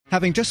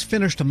Having just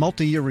finished a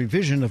multi-year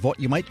revision of what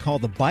you might call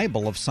the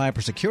Bible of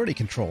cybersecurity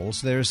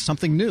controls, there's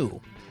something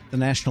new. The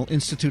National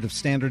Institute of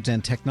Standards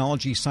and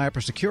Technology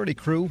Cybersecurity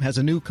crew has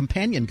a new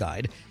companion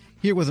guide.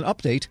 Here with an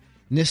update,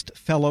 NIST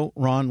fellow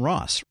Ron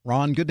Ross.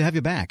 Ron, good to have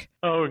you back.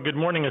 Oh, good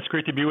morning. It's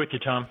great to be with you,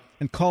 Tom.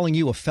 And calling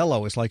you a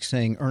fellow is like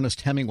saying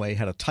Ernest Hemingway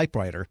had a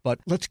typewriter. But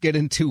let's get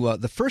into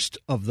the first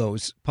of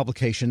those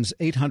publications.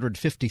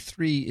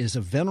 853 is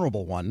a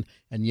venerable one,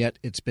 and yet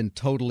it's been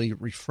totally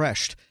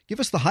refreshed.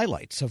 Give us the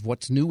highlights of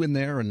what's new in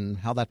there and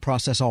how that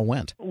process all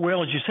went.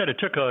 Well, as you said, it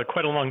took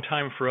quite a long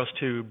time for us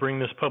to bring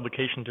this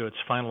publication to its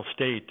final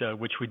state,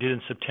 which we did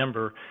in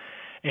September.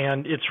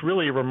 And it's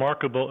really a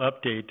remarkable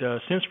update.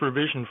 Since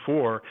Revision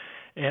 4,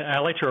 and I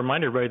like to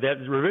remind everybody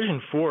that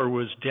Revision 4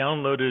 was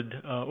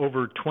downloaded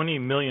over 20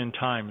 million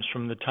times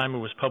from the time it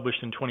was published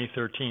in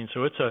 2013.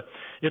 So it's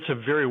a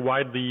very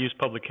widely used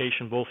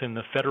publication, both in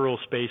the federal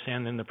space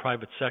and in the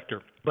private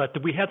sector.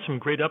 But we had some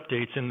great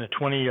updates in the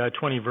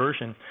 2020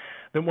 version.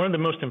 But one of the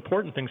most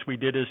important things we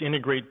did is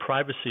integrate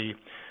privacy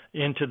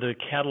into the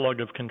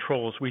catalog of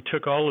controls. We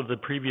took all of the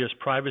previous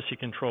privacy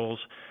controls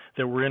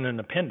that were in an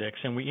appendix,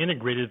 and we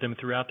integrated them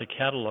throughout the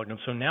catalog. And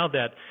so now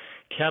that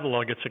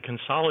catalog, it's a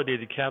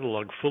consolidated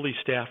catalog, fully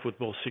staffed with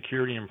both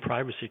security and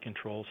privacy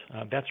controls.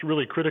 That's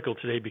really critical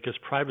today because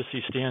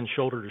privacy stands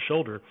shoulder to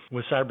shoulder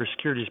with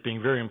cybersecurity as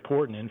being very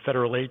important in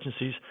federal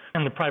agencies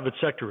and the private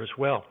sector as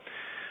well.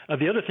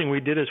 The other thing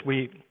we did is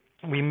we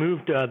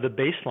moved the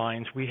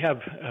baselines. We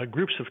have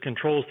groups of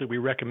controls that we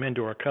recommend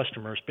to our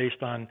customers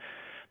based on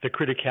the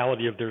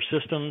criticality of their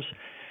systems.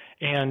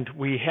 And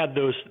we had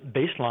those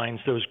baselines,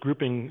 those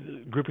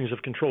groupings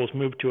of controls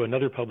moved to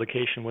another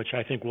publication, which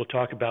I think we'll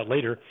talk about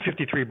later,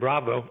 53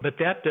 Bravo. But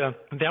that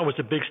was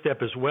a big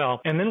step as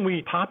well. And then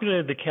we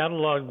populated the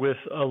catalog with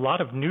a lot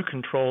of new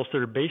controls that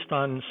are based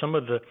on some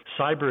of the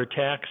cyber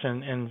attacks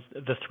and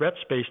the threat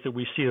space that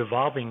we see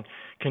evolving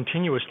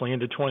continuously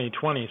into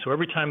 2020. So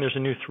every time there's a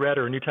new threat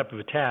or a new type of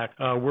attack,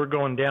 we're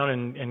going down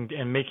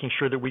and making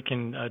sure that we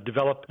can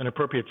develop an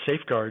appropriate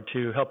safeguard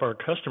to help our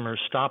customers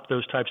stop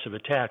those types of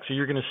attacks. So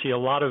you're going to see a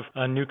lot of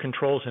new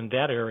controls in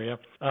that area.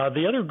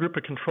 The other group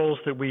of controls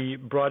that we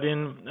brought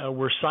in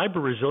were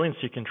cyber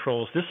resiliency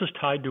controls. This is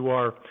tied to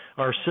our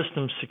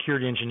systems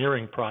security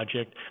engineering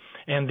project.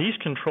 And these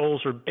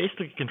controls are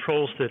basically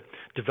controls that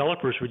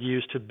developers would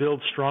use to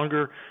build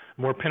stronger,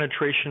 more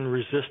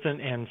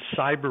penetration-resistant and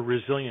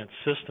cyber-resilient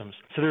systems.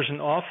 So there's an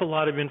awful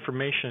lot of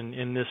information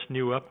in this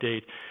new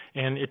update,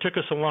 and it took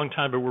us a long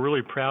time, but we're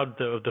really proud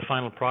of the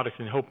final product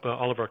and hope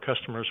all of our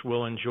customers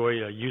will enjoy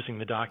using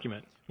the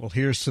document. Well,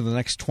 here's to the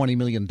next 20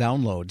 million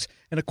downloads.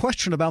 And a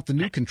question about the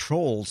new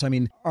controls. I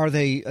mean, are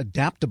they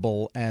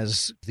adaptable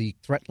as the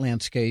threat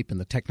landscape and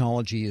the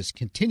technology is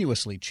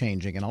continuously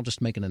changing? And I'll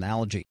just make an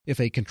analogy. If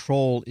a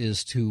control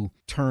is to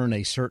turn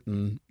a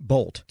certain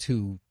bolt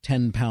to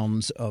 10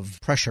 pounds of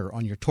pressure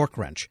on your torque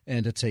wrench,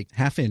 and it's a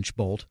half-inch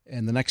bolt,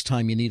 and the next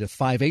time you need a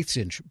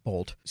 5/8-inch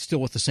bolt, still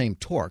with the same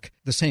torque,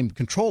 the same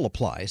control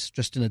applies,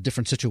 just in a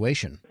different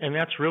situation. And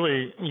that's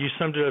really, you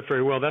summed it up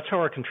very well. That's how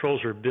our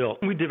controls are built.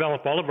 We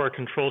develop all of our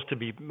controls to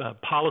be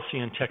policy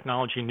and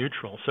technology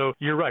neutral. So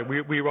you're right.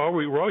 We're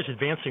always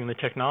advancing in the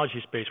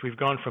technology space. We've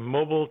gone from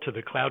mobile to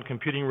the cloud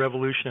computing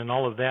revolution and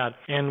all of that.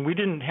 And we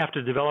didn't have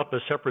to develop a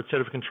separate set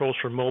of controls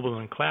for mobile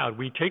and cloud.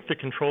 We take the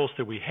controls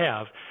that we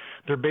have.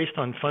 They're based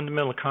on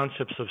fundamental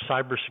concepts of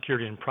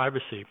cybersecurity and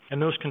privacy.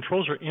 And those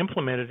controls are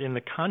implemented in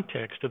the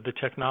context of the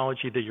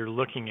technology that you're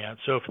looking at.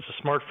 So if it's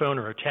a smartphone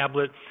or a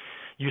tablet,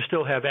 you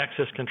still have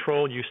access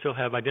control, you still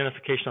have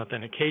identification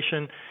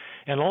authentication,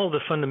 and all of the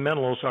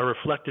fundamentals are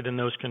reflected in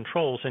those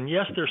controls. And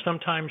yes, there's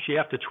sometimes you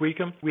have to tweak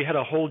them. We had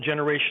a whole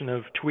generation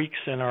of tweaks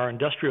in our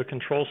industrial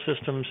control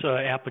systems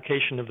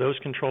application of those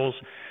controls.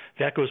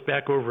 That goes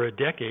back over a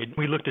decade.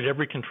 We looked at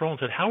every control and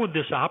said, how would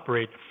this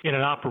operate in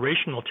an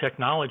operational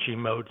technology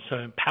mode,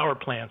 so power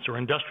plants or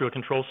industrial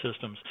control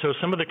systems? So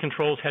some of the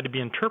controls had to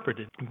be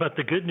interpreted. But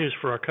the good news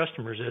for our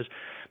customers is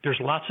there's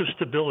lots of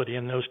stability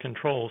in those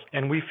controls,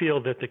 and we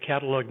feel that the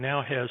catalog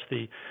now has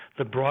the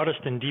broadest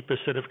and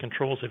deepest set of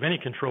controls of any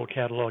control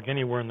catalog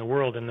anywhere in the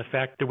world, and the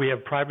fact that we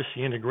have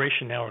privacy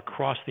integration now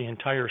across the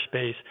entire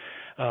space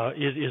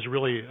is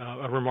really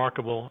a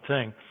remarkable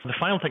thing. The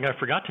final thing I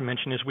forgot to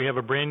mention is we have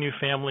a brand new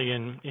family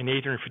in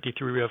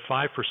 853. We have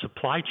 5 for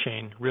supply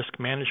chain risk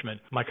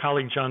management. My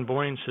colleague John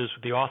Boyens is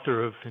the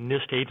author of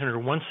NIST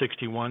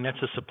 800-161.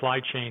 That's a supply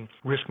chain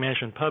risk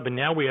management pub. And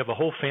now we have a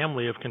whole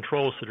family of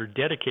controls that are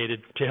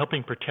dedicated to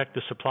helping protect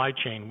the supply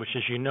chain, which,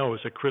 as you know,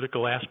 is a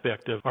critical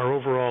aspect of our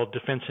overall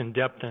defense in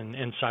depth and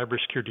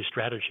cybersecurity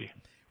strategy.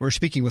 We're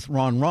speaking with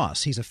Ron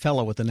Ross. He's a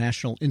fellow at the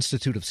National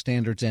Institute of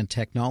Standards and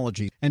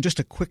Technology. And just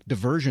a quick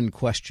diversion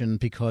question,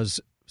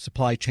 because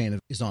supply chain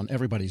is on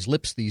everybody's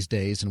lips these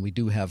days, and we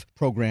do have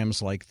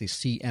programs like the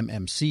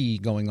CMMC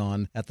going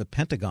on at the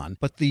Pentagon.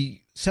 But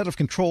the set of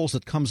controls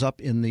that comes up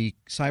in the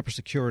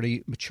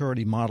Cybersecurity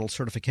Maturity Model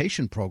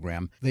Certification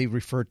Program, they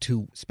refer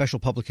to Special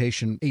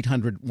Publication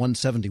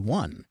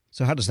 800-171.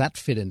 So how does that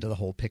fit into the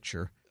whole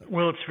picture?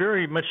 Well, it's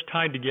very much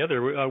tied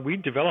together. We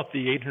developed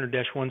the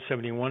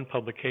 800-171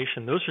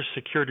 publication. Those are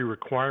security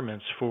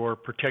requirements for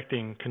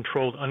protecting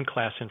controlled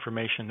unclassed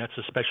information. That's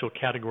a special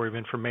category of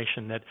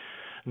information that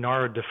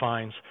NARA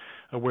defines,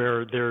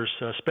 where there's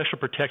special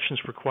protections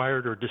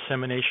required or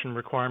dissemination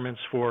requirements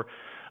for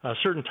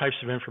certain types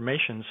of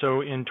information.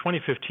 So in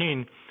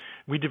 2015,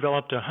 we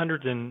developed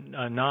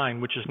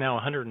 109, which is now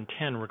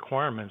 110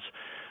 requirements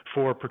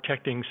for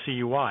protecting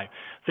CUI.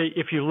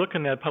 If you look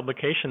in that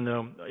publication,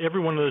 though, every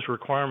one of those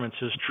requirements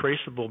is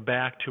traceable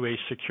back to a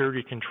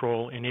security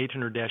control in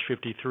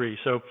 800-53.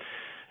 So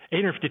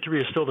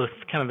 853 is still the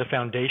kind of the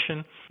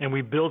foundation, and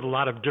we build a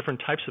lot of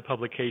different types of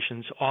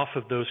publications off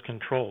of those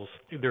controls.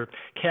 They're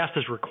cast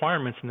as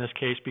requirements in this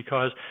case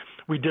because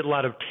we did a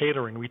lot of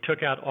tailoring. We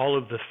took out all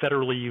of the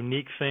federally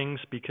unique things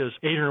because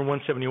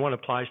 800-171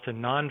 applies to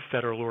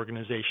non-federal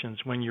organizations.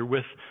 When you're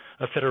with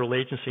a federal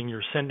agency and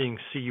you're sending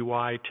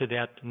CUI to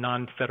that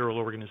non-federal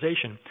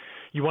organization,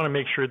 you want to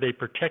make sure they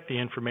protect the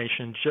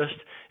information just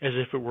as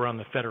if it were on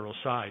the federal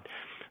side.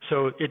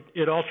 So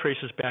it all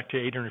traces back to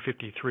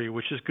 853,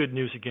 which is good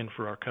news again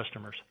for our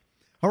customers.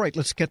 All right,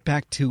 let's get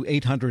back to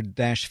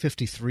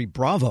 800-53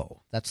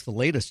 Bravo. That's the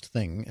latest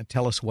thing. And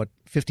tell us what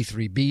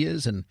 53B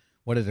is and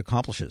what it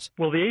accomplishes.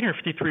 Well, the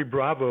 853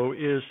 Bravo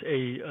is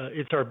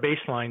it's our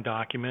baseline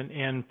document,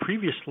 and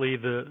previously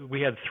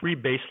we had three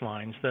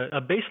baselines.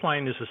 A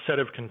baseline is a set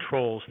of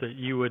controls that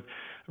you would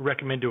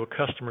recommend to a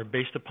customer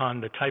based upon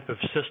the type of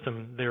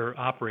system they're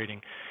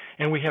operating.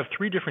 And we have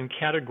three different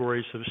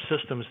categories of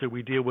systems that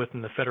we deal with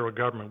in the federal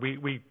government.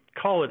 We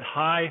call it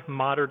high,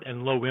 moderate,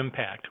 and low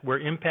impact, where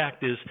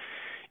impact is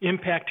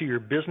impact to your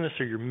business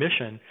or your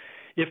mission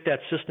if that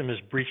system is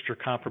breached or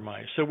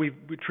compromised. So we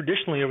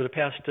traditionally, over the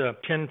past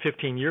 10,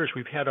 15 years,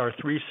 we've had our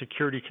three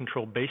security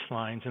control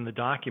baselines in the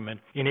document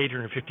in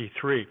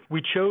 853.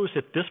 We chose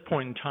at this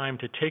point in time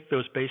to take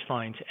those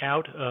baselines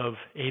out of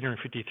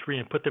 853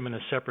 and put them in a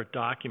separate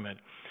document.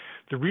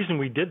 The reason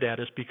we did that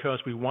is because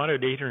we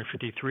wanted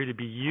 853 to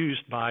be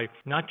used by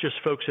not just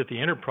folks at the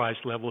enterprise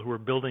level who are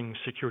building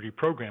security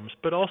programs,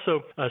 but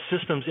also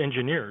systems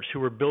engineers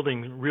who are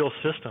building real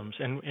systems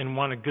and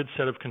want a good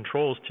set of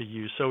controls to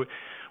use. So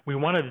we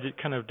wanted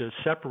to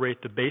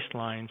separate the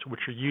baselines,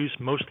 which are used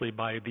mostly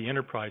by the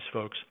enterprise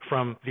folks,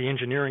 from the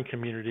engineering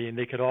community, and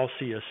they could all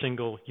see a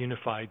single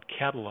unified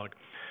catalog.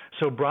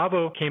 So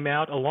Bravo came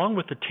out along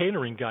with the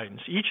tailoring guidance.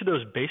 Each of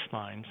those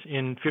baselines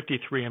in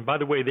 53, and by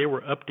the way, they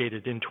were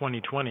updated in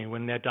 2020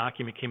 when that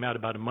document came out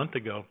about a month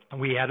ago.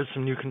 We added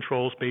some new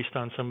controls based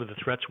on some of the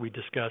threats we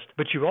discussed.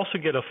 But you also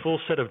get a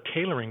full set of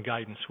tailoring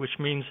guidance, which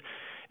means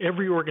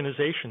every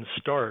organization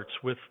starts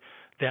with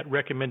that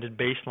recommended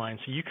baseline.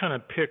 So you kind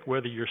of pick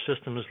whether your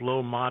system is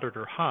low, moderate,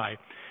 or high,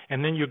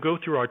 and then you go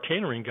through our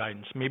tailoring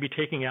guidance, maybe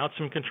taking out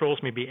some controls,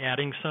 maybe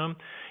adding some,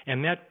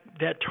 and that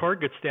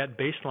targets that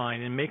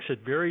baseline and makes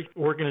it very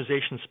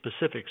organization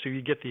specific, so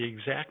you get the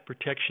exact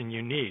protection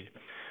you need.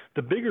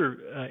 The bigger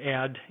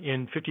add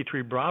in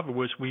 53 Bravo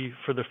was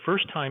for the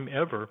first time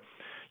ever,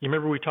 you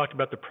remember we talked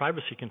about the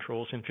privacy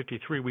controls in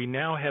 53, we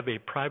now have a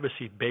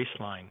privacy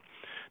baseline.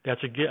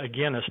 That's,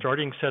 again, a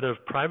starting set of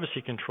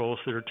privacy controls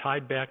that are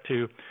tied back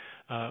to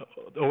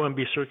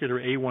OMB Circular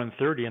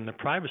A130 and the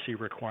privacy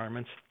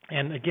requirements.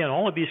 And again,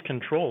 all of these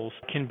controls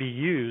can be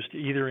used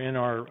either in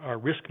our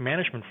risk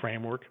management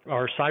framework,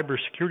 our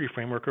cybersecurity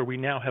framework, or we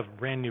now have a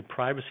brand new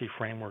privacy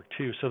framework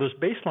too. So those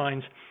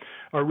baselines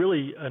are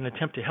really an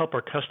attempt to help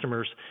our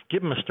customers,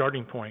 give them a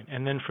starting point,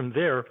 and then from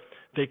there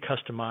they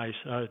customize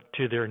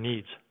to their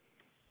needs.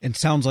 It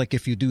sounds like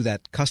if you do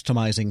that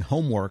customizing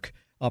homework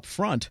up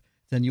front,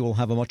 then you will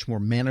have a much more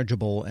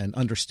manageable and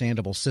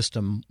understandable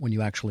system when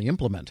you actually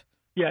implement.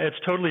 Yeah, it's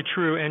totally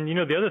true. And,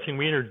 the other thing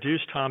we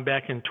introduced, Tom,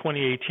 back in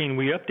 2018,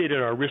 we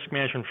updated our risk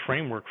management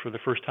framework for the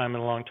first time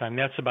in a long time.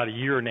 That's about a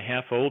year and a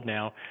half old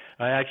now.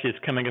 Actually, it's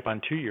coming up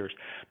on 2 years.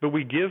 But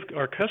we give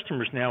our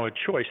customers now a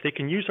choice. They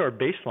can use our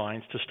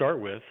baselines to start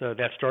with,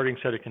 that starting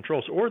set of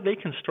controls, or they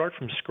can start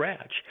from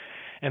scratch.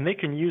 And they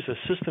can use a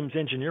systems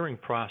engineering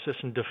process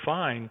and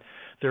define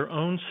their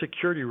own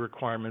security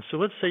requirements. So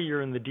let's say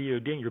you're in the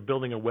DoD and you're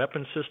building a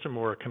weapon system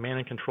or a command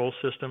and control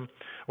system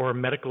or a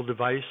medical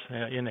device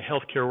in a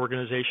healthcare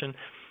organization.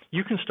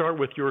 You can start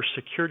with your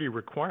security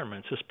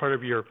requirements as part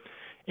of your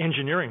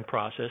engineering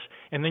process,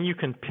 and then you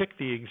can pick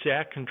the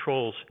exact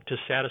controls to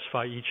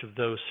satisfy each of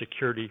those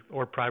security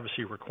or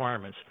privacy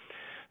requirements.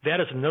 That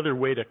is another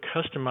way to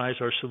customize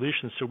our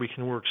solutions so we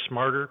can work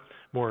smarter,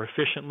 more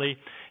efficiently,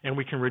 and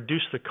we can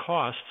reduce the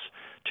costs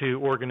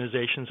to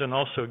organizations and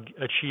also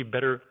achieve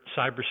better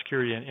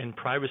cybersecurity and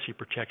privacy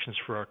protections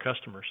for our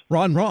customers.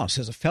 Ron Ross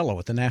is a fellow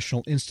at the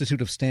National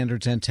Institute of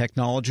Standards and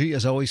Technology.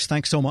 As always,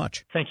 thanks so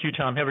much. Thank you,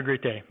 Tom. Have a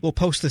great day. We'll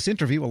post this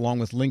interview along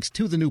with links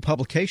to the new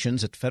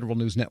publications at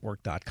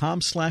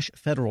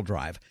federalnewsnetwork.com/Federal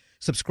Drive.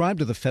 Subscribe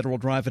to the Federal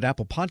Drive at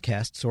Apple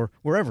Podcasts or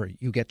wherever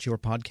you get your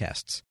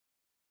podcasts.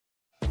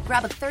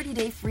 Grab a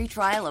 30-day free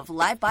trial of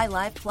Live by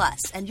Live Plus,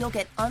 and you'll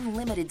get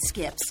unlimited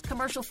skips,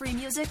 commercial-free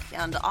music,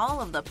 and all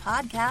of the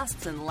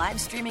podcasts and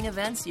live streaming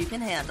events you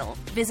can handle.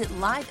 Visit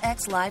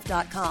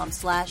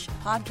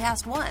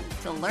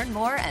livexlive.com/podcast1 to learn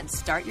more and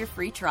start your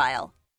free trial.